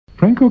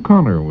Frank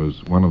O'Connor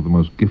was one of the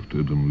most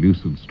gifted and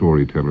lucid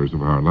storytellers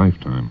of our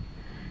lifetime.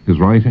 His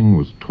writing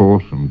was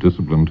taut and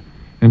disciplined,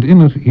 and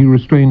in it he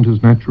restrained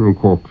his natural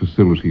cork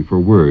facility for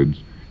words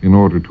in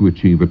order to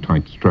achieve a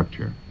tight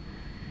structure.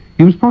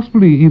 He was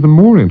possibly even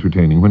more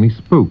entertaining when he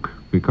spoke,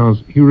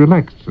 because he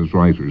relaxed his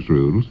writer's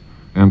rules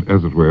and,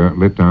 as it were,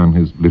 let down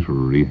his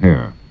literary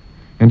hair.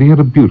 And he had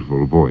a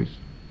beautiful voice.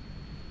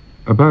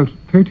 About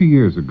 30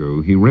 years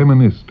ago, he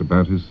reminisced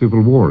about his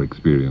Civil War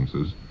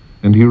experiences,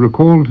 and he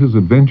recalled his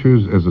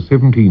adventures as a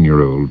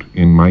 17-year-old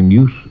in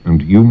minute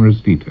and humorous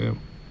detail.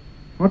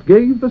 What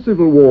gave the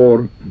Civil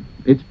War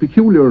its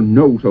peculiar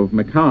note of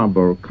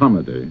macabre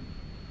comedy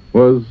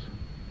was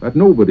that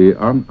nobody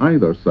on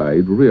either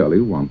side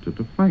really wanted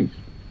to fight.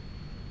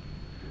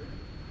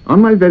 On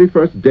my very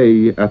first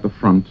day at the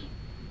front,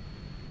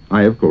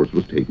 I, of course,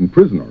 was taken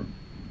prisoner.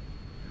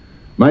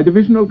 My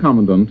divisional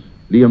commandant,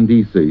 Liam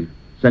Deasy,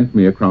 sent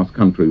me across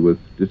country with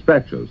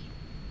dispatches.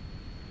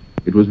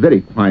 It was very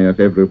quiet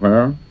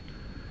everywhere,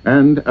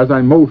 and as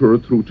I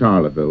motored through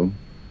Charleville,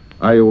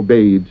 I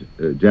obeyed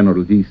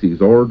General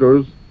Deasy's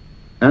orders,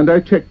 and I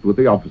checked with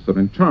the officer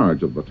in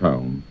charge of the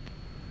town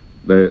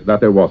that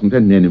there wasn't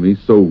an enemy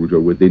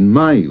soldier within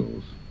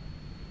miles.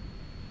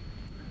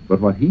 But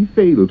what he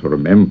failed to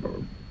remember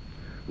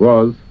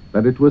was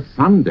that it was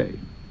Sunday.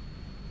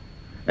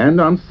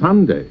 And on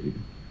Sunday,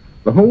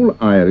 the whole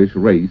Irish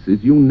race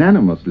is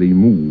unanimously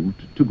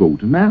moved to go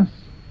to Mass.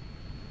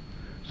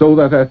 So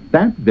that at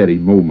that very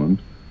moment,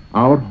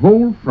 our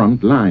whole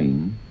front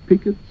line,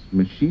 pickets,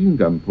 machine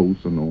gun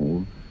posts and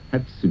all,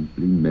 had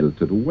simply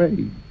melted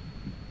away.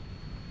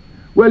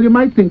 Well, you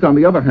might think, on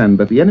the other hand,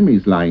 that the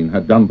enemy's line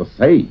had done the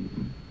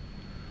same.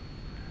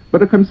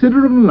 But a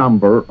considerable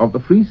number of the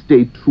Free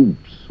State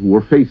troops who were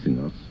facing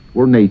us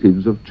were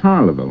natives of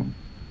Charleville.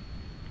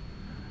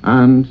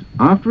 And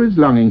after his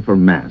longing for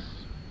Mass,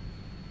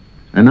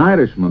 an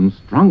Irishman's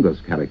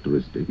strongest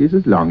characteristic is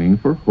his longing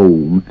for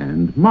home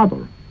and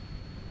mother.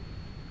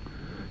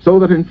 So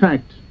that, in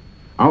fact,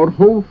 our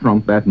whole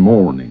front that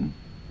morning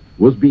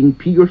was being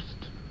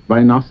pierced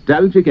by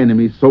nostalgic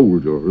enemy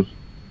soldiers,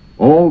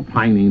 all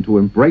pining to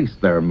embrace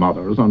their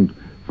mothers and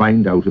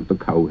find out if the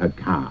cow had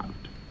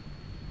calved.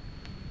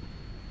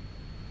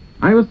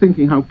 I was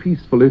thinking how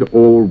peaceful it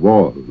all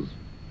was,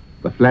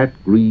 the flat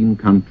green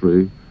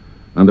country,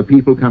 and the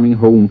people coming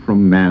home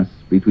from Mass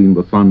between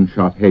the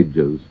sun-shot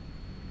hedges,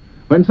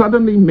 when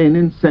suddenly men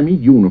in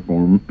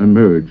semi-uniform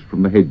emerged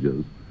from the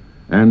hedges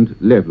and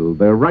leveled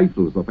their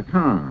rifles at the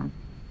car.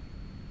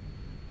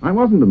 I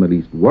wasn't in the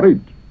least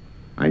worried.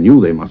 I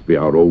knew they must be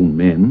our own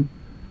men,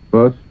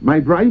 but my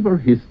driver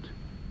hissed,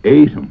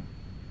 "Ate 'em,"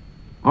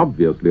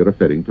 obviously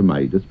referring to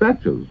my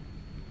dispatches.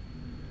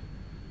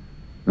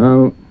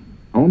 Now,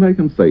 all I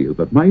can say is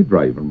that my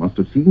driver must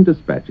have seen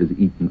dispatches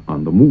eaten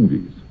on the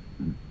movies,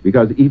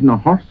 because even a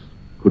horse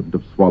couldn't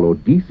have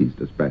swallowed Deasy's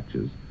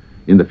dispatches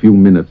in the few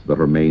minutes that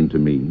remained to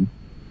me,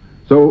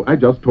 so I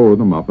just tore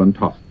them up and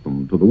tossed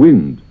them to the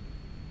wind.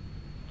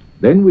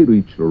 Then we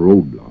reached a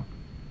roadblock,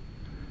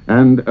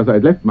 and as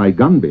I'd left my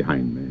gun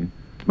behind me,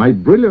 my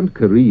brilliant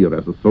career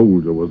as a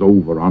soldier was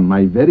over on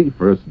my very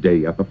first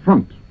day at the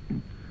front.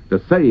 To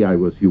say I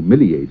was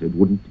humiliated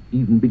wouldn't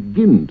even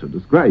begin to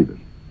describe it.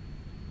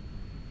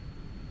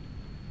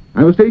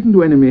 I was taken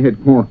to enemy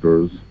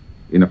headquarters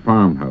in a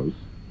farmhouse,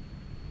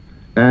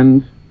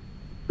 and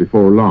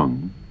before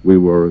long we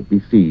were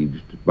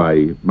besieged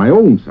by my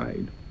own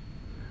side,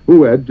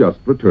 who had just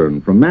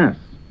returned from Mass.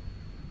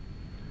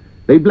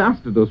 They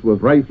blasted us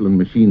with rifle and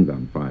machine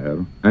gun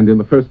fire, and in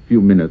the first few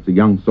minutes a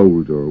young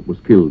soldier was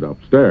killed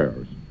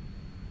upstairs.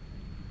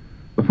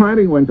 The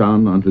firing went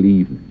on until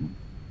evening,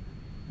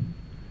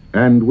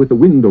 and with the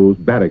windows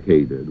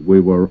barricaded, we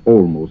were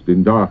almost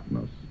in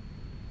darkness.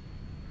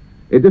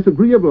 A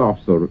disagreeable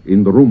officer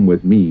in the room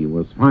with me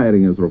was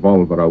firing his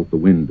revolver out the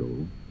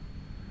window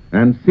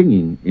and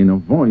singing in a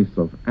voice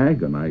of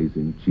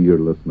agonizing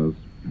cheerlessness,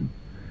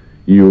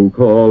 "You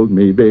called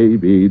me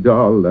baby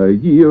doll a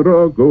year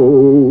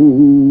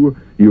ago.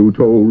 You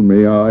told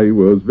me I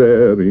was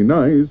very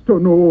nice to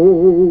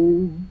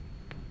know."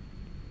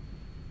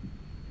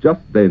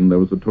 Just then there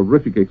was a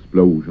terrific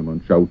explosion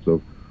and shouts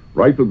of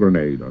 "Rifle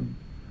grenade" and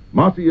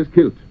 "Mossy is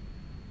killed."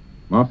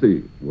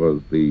 Mossy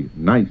was the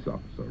nice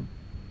officer.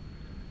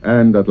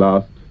 And at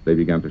last they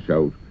began to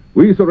shout,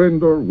 "We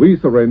surrender, we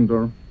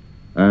surrender,"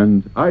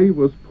 and I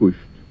was pushed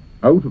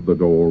out of the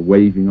door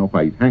waving a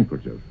white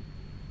handkerchief.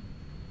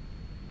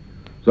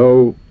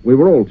 So we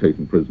were all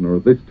taken prisoner,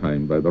 this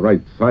time by the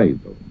right side,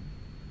 though.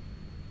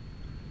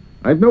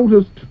 I've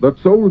noticed that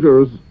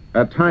soldiers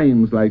at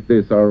times like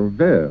this are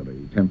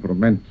very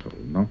temperamental,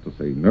 not to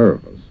say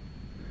nervous,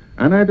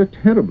 and I had a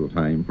terrible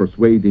time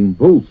persuading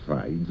both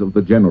sides of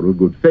the general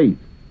good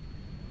faith.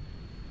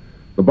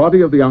 The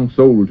body of the young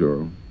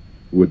soldier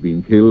who had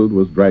been killed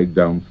was dragged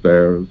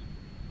downstairs.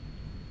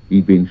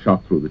 He'd been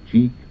shot through the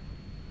cheek.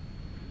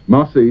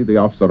 Mossy, the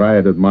officer I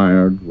had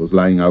admired, was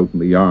lying out in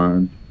the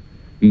yard.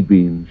 He'd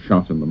been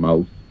shot in the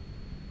mouth.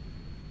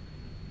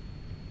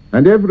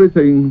 And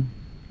everything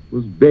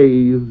was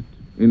bathed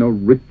in a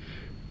rich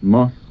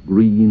moss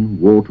green,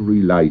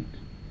 watery light,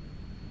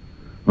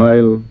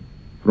 while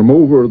from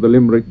over the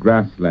Limerick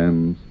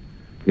grasslands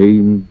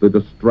came the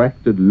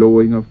distracted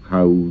lowing of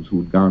cows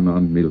who'd gone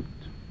unmilked,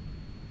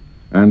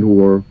 and who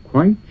were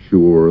quite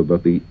sure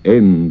that the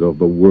end of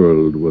the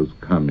world was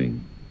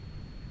coming.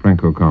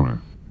 Frank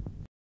O'Connor.